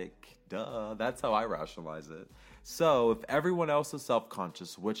logic. Duh. That's how I rationalize it. So if everyone else is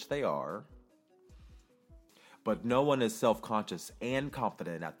self-conscious, which they are, but no one is self-conscious and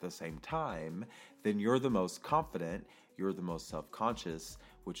confident at the same time, then you're the most confident, you're the most self-conscious,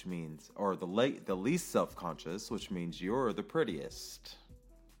 which means, or the least self-conscious, which means you're the prettiest.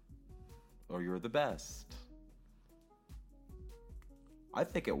 Or you're the best. I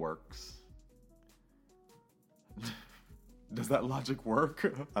think it works. Does that logic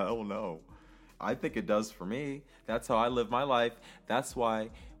work? I don't know. I think it does for me. That's how I live my life. That's why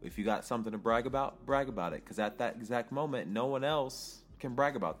if you got something to brag about it. Because at that exact moment, no one else can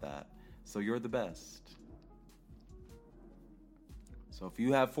brag about that. So you're the best. So if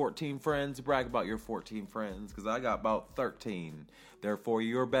you have 14 friends, brag about your 14 friends. Because I got about 13. Therefore,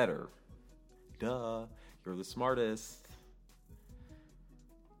 you're better. Duh, you're the smartest.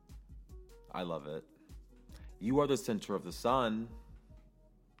 I love it. You are the center of the sun.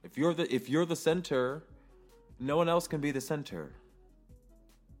 If you're the center, no one else can be the center.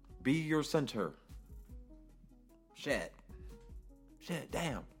 Be your center. Shit,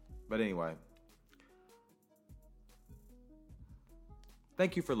 damn. But anyway,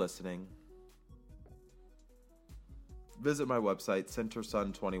 thank you for listening. Visit my website,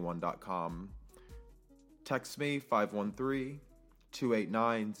 centersun21.com. Text me,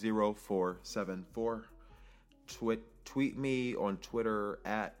 513-289-0474. Tweet me on Twitter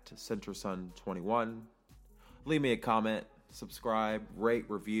at centersun21. Leave me a comment, subscribe, rate,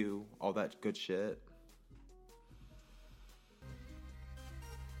 review, all that good shit.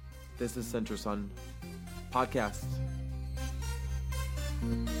 This is Center Sun Podcast.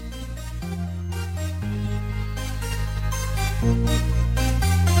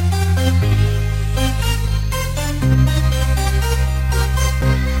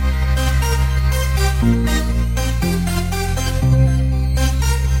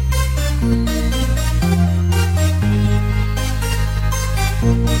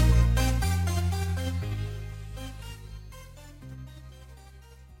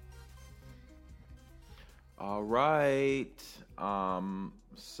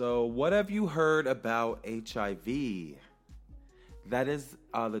 So what have you heard about HIV? That is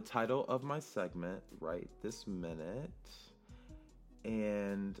the title of my segment right this minute.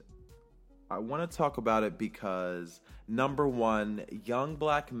 And I want to talk about it because, number one, young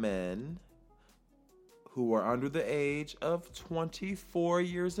black men who are under the age of 24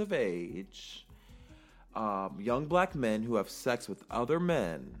 years of age, young black men who have sex with other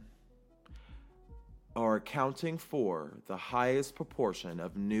men, are accounting for the highest proportion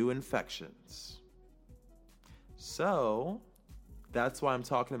of new infections. So, that's why I'm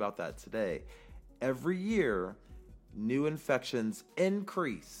talking about that today. Every year, new infections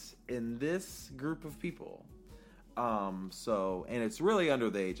increase in this group of people. And it's really under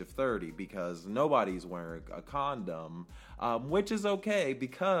the age of 30 because nobody's wearing a condom, which is okay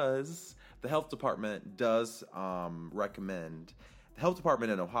because the health department does recommend. The health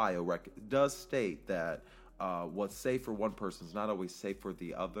department in Ohio does state that what's safe for one person is not always safe for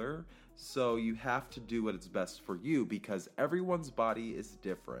the other. So you have to do what is best for you because everyone's body is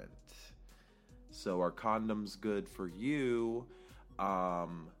different. So are condoms good for you?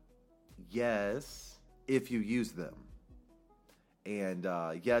 Yes, if you use them. And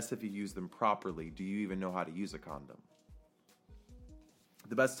yes, if you use them properly. Do you even know how to use a condom?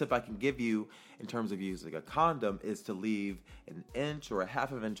 The best tip I can give you in terms of using a condom is to leave an inch or a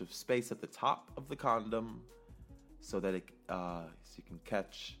half of an inch of space at the top of the condom so that so you can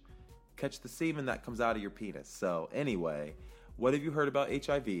catch the semen that comes out of your penis. So anyway, what have you heard about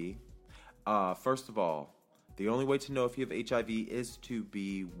HIV? First of all, the only way to know if you have HIV is to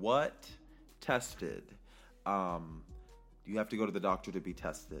be what? Tested. You have to go to the doctor to be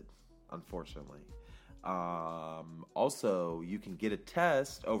tested, unfortunately. Also, you can get a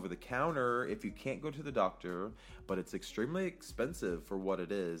test over the counter if you can't go to the doctor, but it's extremely expensive for what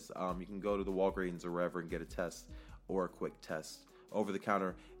it is. You can go to the Walgreens or wherever and get a test or a quick test over the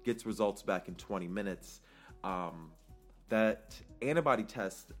counter. Gets results back in 20 minutes. That antibody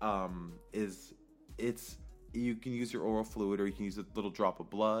test you can use your oral fluid or you can use a little drop of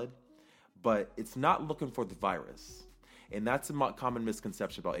blood, but it's not looking for the virus. And that's a common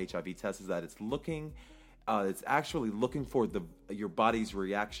misconception about HIV tests is that it's actually looking for your body's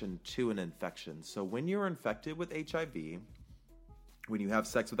reaction to an infection. So when you're infected with HIV, when you have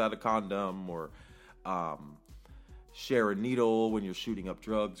sex without a condom or share a needle when you're shooting up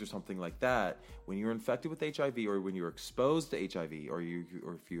drugs or something like that, when you're infected with HIV or when you're exposed to HIV or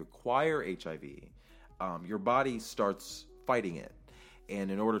if you acquire HIV, your body starts fighting it.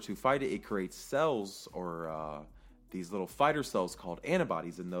 And in order to fight it, it creates cells or these little fighter cells called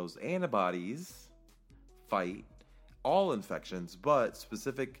antibodies, and those antibodies fight all infections, but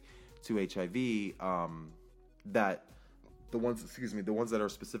specific to HIV, the ones that are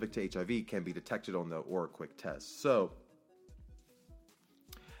specific to HIV can be detected on the OraQuick test. So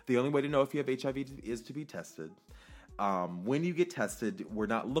the only way to know if you have HIV is to be tested. When you get tested, we're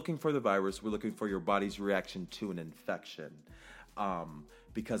not looking for the virus, we're looking for your body's reaction to an infection.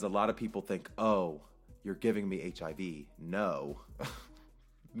 Because a lot of people think, oh, you're giving me HIV. No.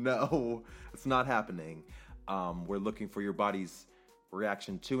 No, it's not happening. We're looking for your body's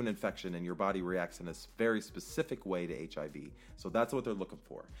reaction to an infection, and your body reacts in a very specific way to HIV. So that's what they're looking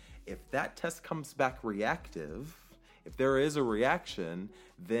for. If that test comes back reactive, if there is a reaction,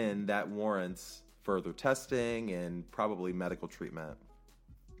 then that warrants further testing and probably medical treatment.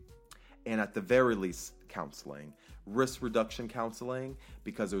 And at the very least, counseling. Risk reduction counseling,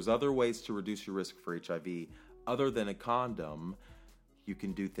 because there's other ways to reduce your risk for HIV other than a condom. You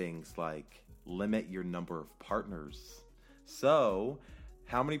can do things like limit your number of partners. So,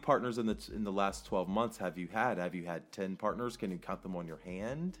 how many partners in the last 12 months have you had? Have you had 10 partners? Can you count them on your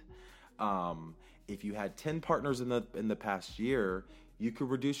hand? If you had 10 partners in the past year, you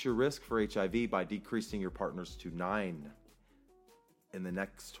could reduce your risk for HIV by decreasing your partners to 9 in the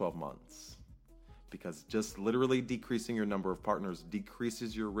next 12 months. Because just literally decreasing your number of partners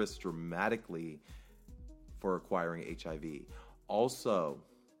decreases your risk dramatically for acquiring HIV. Also,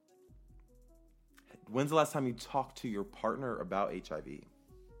 when's the last time you talked to your partner about HIV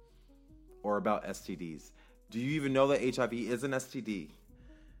or about STDs? Do you even know that HIV is an STD?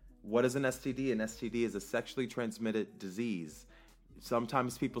 What is an STD? An STD is a sexually transmitted disease.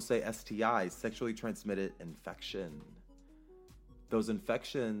 Sometimes people say STIs, sexually transmitted infection. Those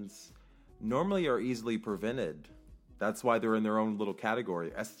infections normally are easily prevented. That's why they're in their own little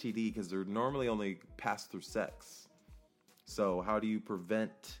category, STD, because they're normally only passed through sex. So how do you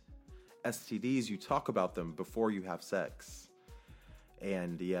prevent STDs? You talk about them before you have sex.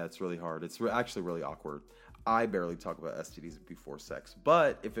 And yeah, it's really hard. It's actually really awkward. I barely talk about STDs before sex.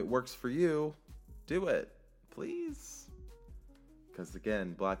 But if it works for you, do it. Please. Because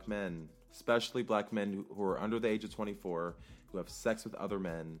again, black men, especially black men who are under the age of 24, who have sex with other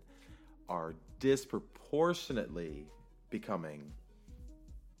men, are disproportionately becoming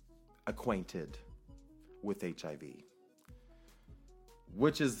acquainted with HIV,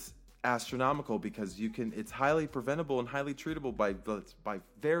 which is astronomical because it's highly preventable and highly treatable by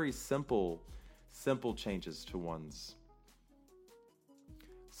very simple changes to one's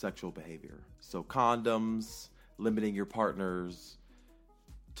sexual behavior. So condoms, limiting your partners,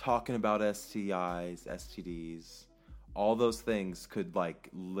 talking about STIs, STDs, all those things could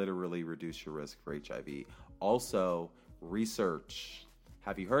literally reduce your risk for HIV. Also, research.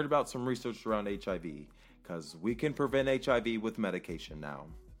 Have you heard about some research around HIV? Because we can prevent HIV with medication now.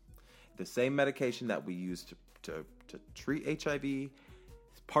 The same medication that we use to treat HIV,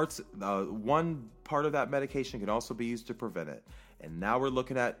 one part of that medication can also be used to prevent it. And now we're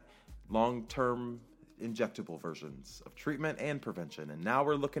looking at long-term injectable versions of treatment and prevention. And now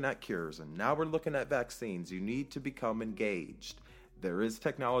we're looking at cures. And now we're looking at vaccines. You need to become engaged. There is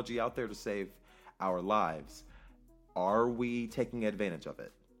technology out there to save our lives. Are we taking advantage of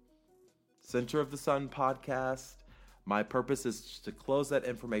it? Center of the Sun podcast. My purpose is to close that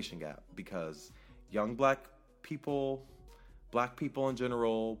information gap because young black people in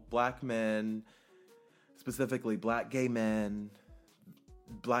general, black men, specifically black gay men,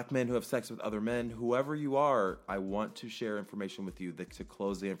 black men who have sex with other men, whoever you are, I want to share information with you to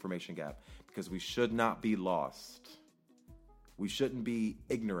close the information gap because we should not be lost. We shouldn't be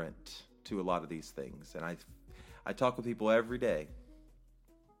ignorant to a lot of these things. And I talk with people every day.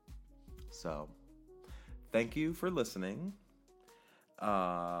 So, thank you for listening.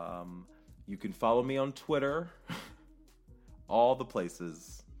 You can follow me on Twitter, all the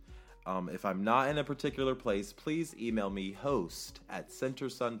places. If I'm not in a particular place, please email me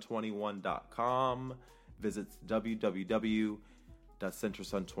host@centersun21.com. Visit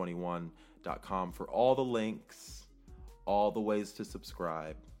www.centersun21.com for all the links, all the ways to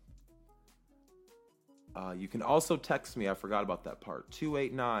subscribe. You can also text me. I forgot about that part.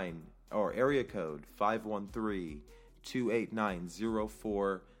 289 or area code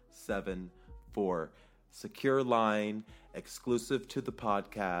 513-289-0474. Secure line, exclusive to the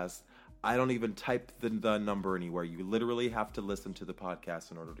podcast. I don't even type the number anywhere. You literally have to listen to the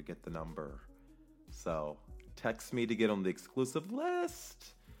podcast in order to get the number. So text me to get on the exclusive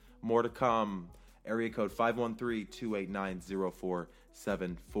list. More to come. Area code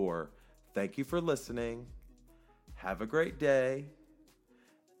 513-289-0474. Thank you for listening. Have a great day.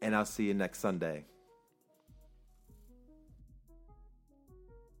 And I'll see you next Sunday.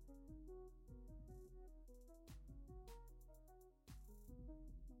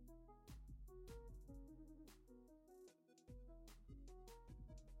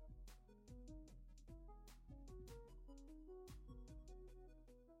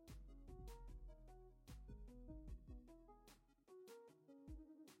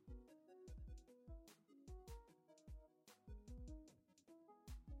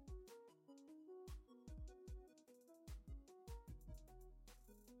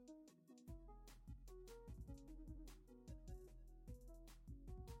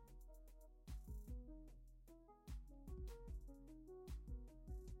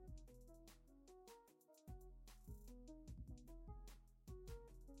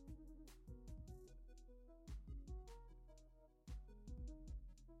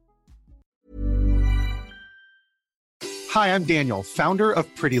 Hi, I'm Daniel, founder of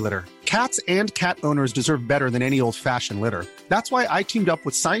Pretty Litter. Cats and cat owners deserve better than any old-fashioned litter. That's why I teamed up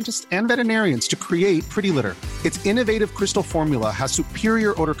with scientists and veterinarians to create Pretty Litter. Its innovative crystal formula has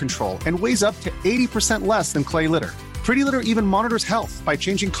superior odor control and weighs up to 80% less than clay litter. Pretty Litter even monitors health by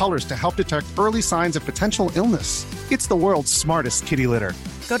changing colors to help detect early signs of potential illness. It's the world's smartest kitty litter.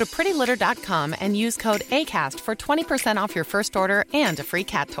 Go to prettylitter.com and use code ACAST for 20% off your first order and a free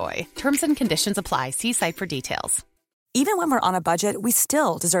cat toy. Terms and conditions apply. See site for details. Even when we're on a budget, we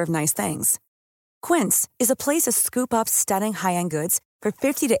still deserve nice things. Quince is a place to scoop up stunning high-end goods for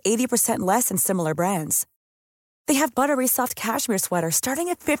 50 to 80% less than similar brands. They have buttery soft cashmere sweaters starting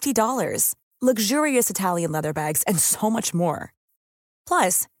at $50, luxurious Italian leather bags, and so much more.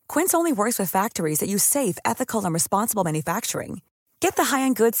 Plus, Quince only works with factories that use safe, ethical, and responsible manufacturing. Get the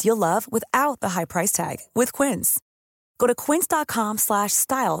high-end goods you'll love without the high price tag with Quince. Go to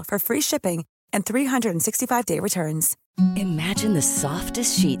quince.com/style for free shipping and 365-day returns. Imagine the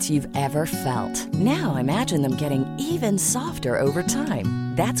softest sheets you've ever felt. Now imagine them getting even softer over time.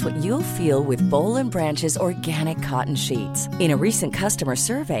 That's what you'll feel with Boll & Branch's organic cotton sheets. In a recent customer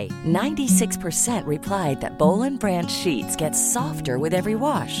survey, 96% replied that Boll & Branch sheets get softer with every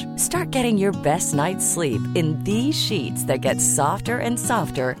wash. Start getting your best night's sleep in these sheets that get softer and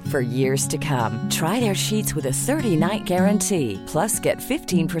softer for years to come. Try their sheets with a 30-night guarantee. Plus, get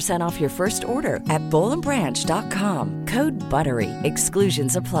 15% off your first order at bollandbranch.com. Code BUTTERY.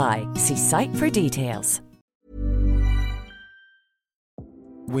 Exclusions apply. See site for details.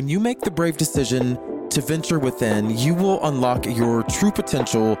 When you make the brave decision to venture within, you will unlock your true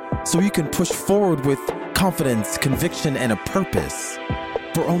potential so you can push forward with confidence, conviction, and a purpose.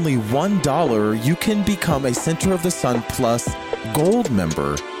 For only $1, you can become a Center of the Sun Plus Gold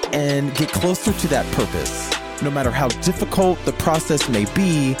member and get closer to that purpose. No matter how difficult the process may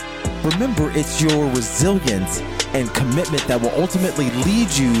be, remember it's your resilience and commitment that will ultimately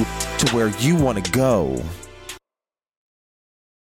lead you to where you want to go.